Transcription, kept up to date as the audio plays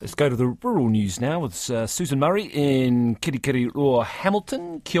Let's go to the rural news now with Susan Murray in Kirikiriroa,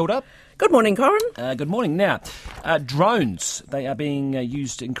 Hamilton. Kia ora. Good morning, Corin. Good morning. Now, drones, they are being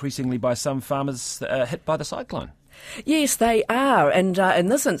used increasingly by some farmers hit by the cyclone. Yes, they are, and in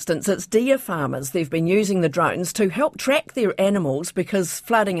this instance it's deer farmers. They've been using the drones to help track their animals because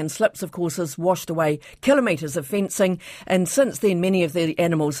flooding and slips, of course, has washed away kilometres of fencing, and since then many of the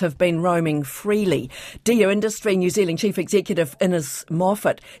animals have been roaming freely. Deer Industry New Zealand Chief Executive Innes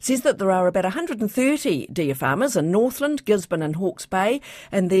Moffat says that there are about 130 deer farmers in Northland, Gisborne and Hawke's Bay,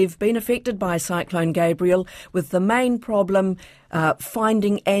 and they've been affected by Cyclone Gabrielle, with the main problem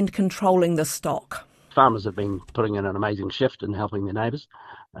finding and controlling the stock. Farmers have been putting in an amazing shift in helping their neighbours,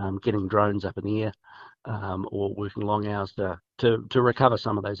 getting drones up in the air, or working long hours to recover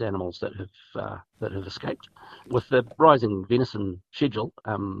some of those animals that have escaped. With the rising venison schedule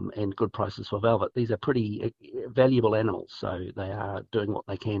and good prices for velvet, these are pretty valuable animals, so they are doing what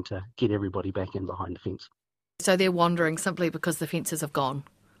they can to get everybody back in behind the fence. So they're wandering simply because the fences have gone?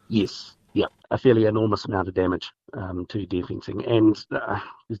 Yes. Yeah, a fairly enormous amount of damage to deer fencing, and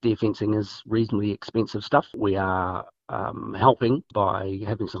this deer fencing is reasonably expensive stuff. We are helping by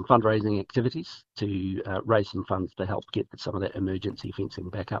having some fundraising activities to raise some funds to help get some of that emergency fencing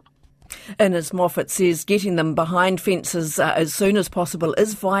back up. Innes Moffat says getting them behind fences as soon as possible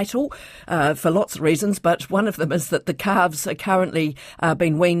is vital for lots of reasons, but one of them is that the calves are currently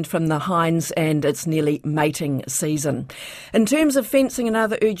being weaned from the hinds and it's nearly mating season. In terms of fencing and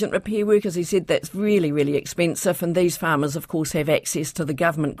other urgent repair work, as he said, that's really, really expensive, and these farmers, of course, have access to the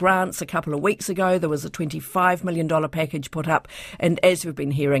government grants. A couple of weeks ago, there was a $25 million package put up, and as we've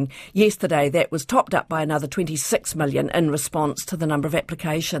been hearing yesterday, that was topped up by another $26 million in response to the number of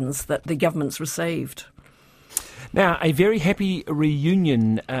applications that the government's received. Now, a very happy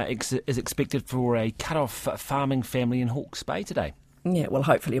reunion is expected for a cut-off farming family in Hawke's Bay today. Yeah, well,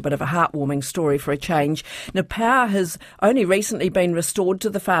 hopefully a bit of a heartwarming story for a change. Now, power has only recently been restored to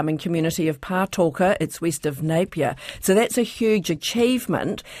the farming community of Pātoka. It's west of Napier. So that's a huge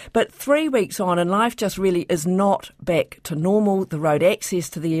achievement. But 3 weeks on, and life just really is not back to normal. The road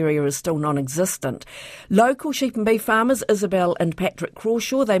access to the area is still non-existent. Local sheep and beef farmers, Isabel and Patrick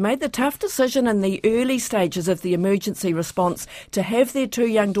Crawshaw, they made the tough decision in the early stages of the emergency response to have their two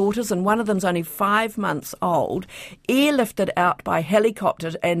young daughters, and one of them's only 5 months old, airlifted out by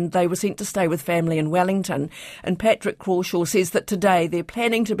helicopter, and they were sent to stay with family in Wellington. And Patrick Crawshaw says that today they're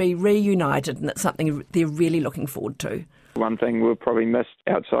planning to be reunited, and it's something they're really looking forward to. One thing we'll probably miss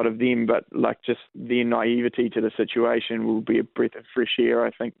outside of them, but like just their naivety to the situation, will be a breath of fresh air,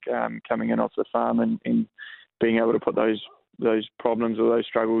 I think, coming in off the farm and being able to put those problems or those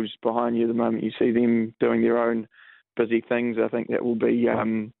struggles behind you the moment you see them doing their own busy things. I think that will be a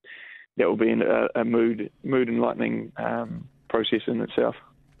mood enlightening process in itself.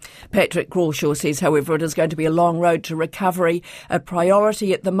 Patrick Crawshaw says, however, it is going to be a long road to recovery. A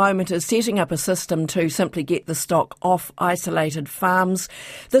priority at the moment is setting up a system to simply get the stock off isolated farms.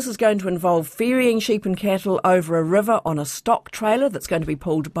 This is going to involve ferrying sheep and cattle over a river on a stock trailer that's going to be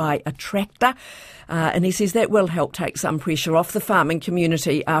pulled by a tractor. And he says that will help take some pressure off the farming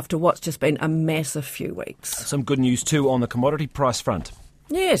community after what's just been a massive few weeks. Some good news too on the commodity price front.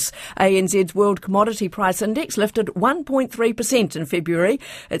 Yes, ANZ's World Commodity Price Index lifted 1.3% in February.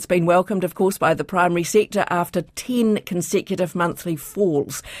 It's been welcomed, of course, by the primary sector after 10 consecutive monthly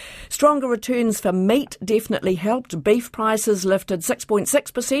falls. Stronger returns for meat definitely helped. Beef prices lifted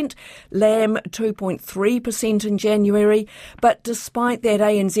 6.6%, lamb 2.3% in January. But despite that,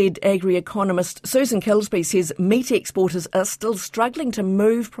 ANZ agri-economist Susan Kilsby says meat exporters are still struggling to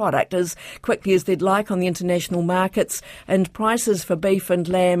move product as quickly as they'd like on the international markets, and prices for beef and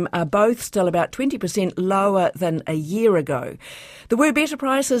lamb are both still about 20% lower than a year ago. There were better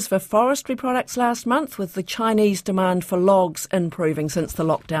prices for forestry products last month, with the Chinese demand for logs improving since the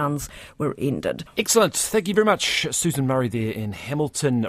lockdowns were ended. Excellent. Thank you very much, Susan Murray there in Hamilton.